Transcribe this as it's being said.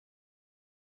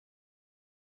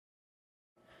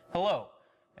Hello,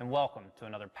 and welcome to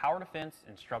another Power Defense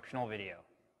instructional video.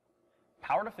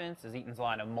 Power Defense is Eaton's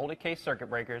line of molded case circuit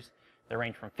breakers that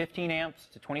range from 15 amps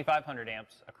to 2500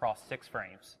 amps across 6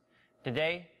 frames.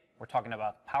 Today, we're talking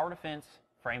about Power Defense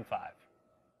Frame 5.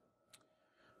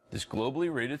 This globally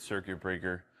rated circuit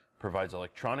breaker provides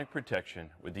electronic protection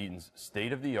with Eaton's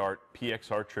state-of-the-art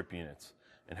PXR trip units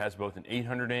and has both an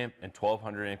 800 amp and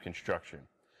 1200 amp construction.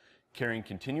 Carrying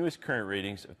continuous current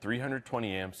ratings of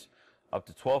 320 amps up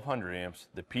to 1200 amps,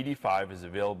 the PD5 is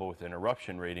available with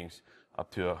interruption ratings up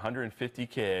to 150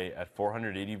 kA at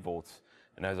 480 volts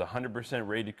and has a 100%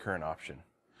 rated current option.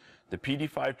 The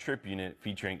PD5 trip unit,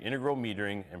 featuring integral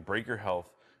metering and breaker health,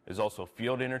 is also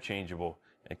field interchangeable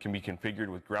and can be configured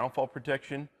with ground fault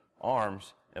protection,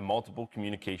 arms, and multiple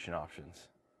communication options.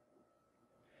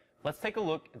 Let's take a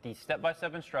look at these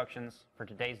step-by-step instructions for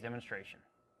today's demonstration.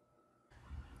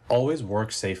 Always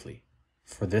work safely.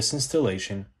 For this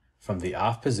installation, from the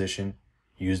off position,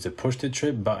 use the push to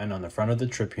trip button on the front of the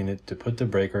trip unit to put the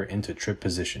breaker into trip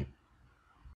position.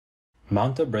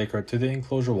 Mount the breaker to the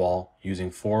enclosure wall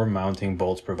using 4 mounting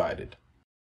bolts provided.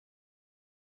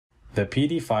 The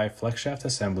PD5 flex shaft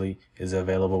assembly is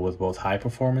available with both high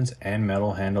performance and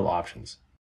metal handle options.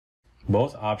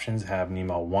 Both options have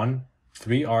NEMA 1,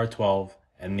 3R12,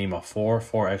 and NEMA 4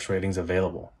 4X ratings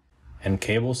available, and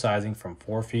cable sizing from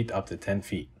 4 feet up to 10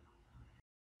 feet.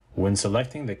 When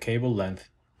selecting the cable length,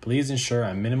 please ensure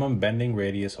a minimum bending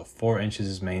radius of 4 inches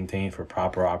is maintained for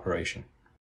proper operation.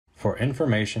 For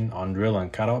information on drill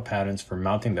and cutout patterns for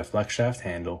mounting the flex shaft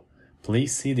handle,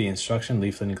 please see the instruction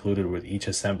leaflet included with each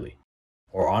assembly,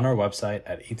 or on our website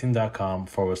at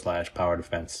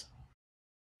eaton.com/powerdefense.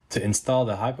 To install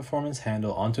the high-performance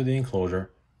handle onto the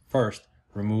enclosure, first,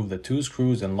 remove the 2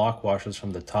 screws and lock washers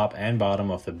from the top and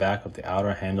bottom of the back of the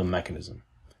outer handle mechanism.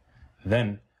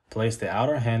 Then, place the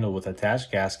outer handle with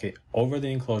attached gasket over the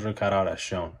enclosure cutout as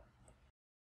shown.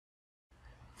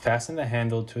 Fasten the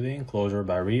handle to the enclosure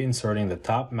by reinserting the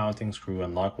top mounting screw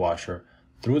and lock washer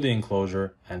through the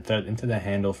enclosure and thread into the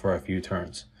handle for a few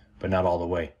turns, but not all the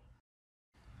way.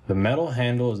 The metal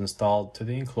handle is installed to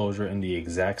the enclosure in the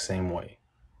exact same way.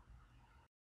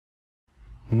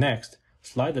 Next,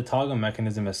 slide the toggle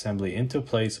mechanism assembly into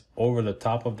place over the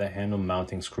top of the handle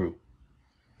mounting screw.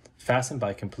 Fasten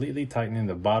by completely tightening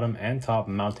the bottom and top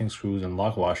mounting screws and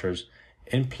lock washers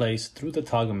in place through the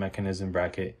toggle mechanism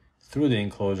bracket, through the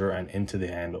enclosure and into the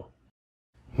handle.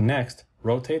 Next,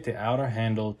 rotate the outer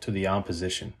handle to the on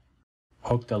position.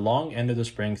 Hook the long end of the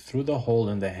spring through the hole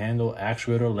in the handle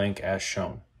actuator link as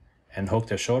shown, and hook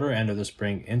the shorter end of the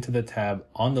spring into the tab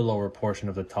on the lower portion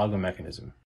of the toggle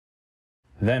mechanism.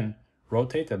 Then,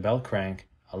 rotate the belt crank,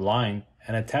 align,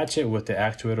 and attach it with the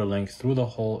actuator link through the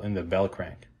hole in the belt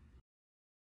crank.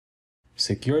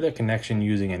 Secure the connection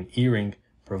using an E-ring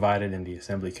provided in the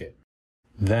assembly kit.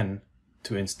 Then,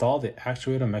 to install the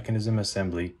actuator mechanism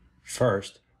assembly,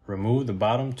 first, remove the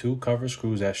bottom 2 cover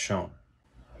screws as shown.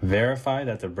 Verify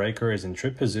that the breaker is in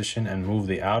trip position and move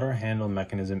the outer handle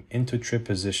mechanism into trip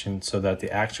position so that the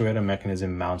actuator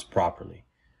mechanism mounts properly.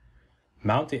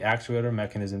 Mount the actuator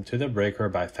mechanism to the breaker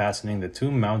by fastening the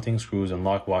 2 mounting screws and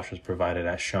lock washers provided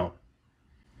as shown.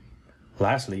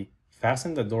 Lastly,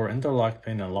 fasten the door interlock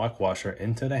pin and lock washer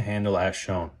into the handle as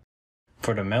shown.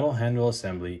 For the metal handle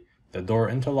assembly, the door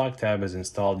interlock tab is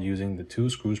installed using the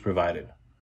 2 screws provided.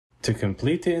 To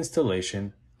complete the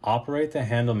installation, operate the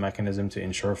handle mechanism to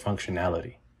ensure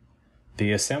functionality.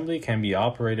 The assembly can be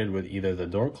operated with either the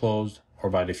door closed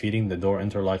or by defeating the door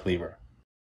interlock lever.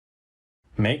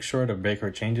 Make sure the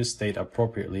breaker changes state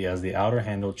appropriately as the outer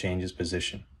handle changes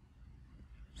position.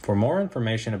 For more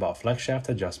information about flex shaft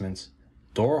adjustments,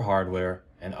 door hardware,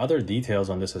 and other details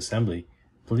on this assembly,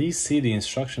 please see the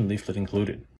instruction leaflet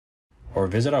included, or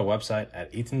visit our website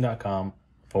at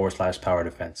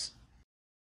eaton.com/powerdefense.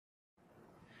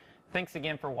 Thanks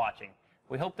again for watching.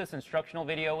 We hope this instructional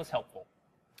video was helpful.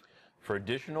 For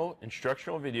additional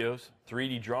instructional videos,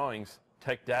 3D drawings,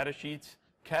 tech data sheets,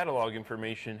 catalog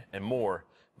information, and more,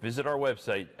 visit our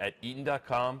website at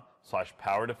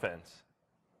eaton.com/powerdefense.